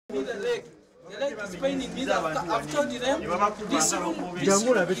The leg is paining me. I've told them this room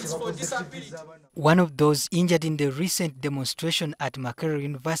is for disability. One of those injured in the recent demonstration at Makerere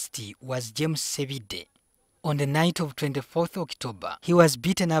University was James Sevide. On the night of 24th October, he was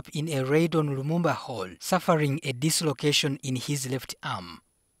beaten up in a raid on Lumumba Hall, suffering a dislocation in his left arm.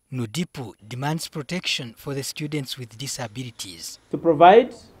 NUDIPU demands protection for the students with disabilities. To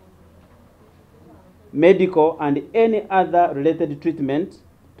provide medical and any other related treatment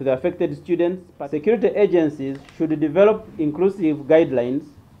to the affected students, security agencies should develop inclusive guidelines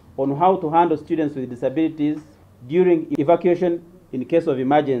on how to handle students with disabilities during evacuation in case of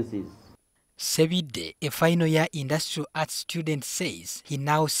emergencies. Sevide, a final year industrial arts student, says he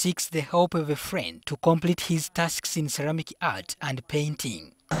now seeks the help of a friend to complete his tasks in ceramic art and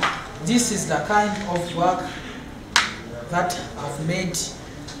painting. This is the kind of work that I've made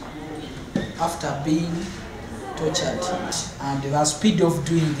after being tortured, and the speed of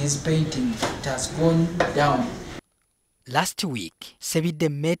doing this painting has gone down. Last week, Sevide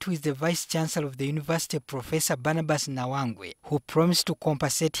met with the Vice-Chancellor of the University, Professor Barnabas Nawangwe, who promised to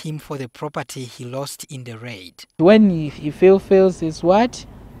compensate him for the property he lost in the raid. When he feels his what,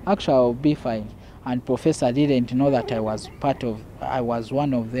 actually I'll be fine. And Professor didn't know that I was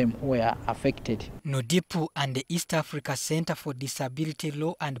one of them who were affected. NUDIPU and the East Africa Center for Disability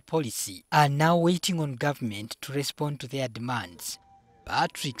Law and Policy are now waiting on government to respond to their demands.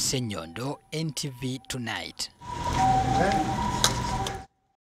 Patrick Senyondo, NTV Tonight.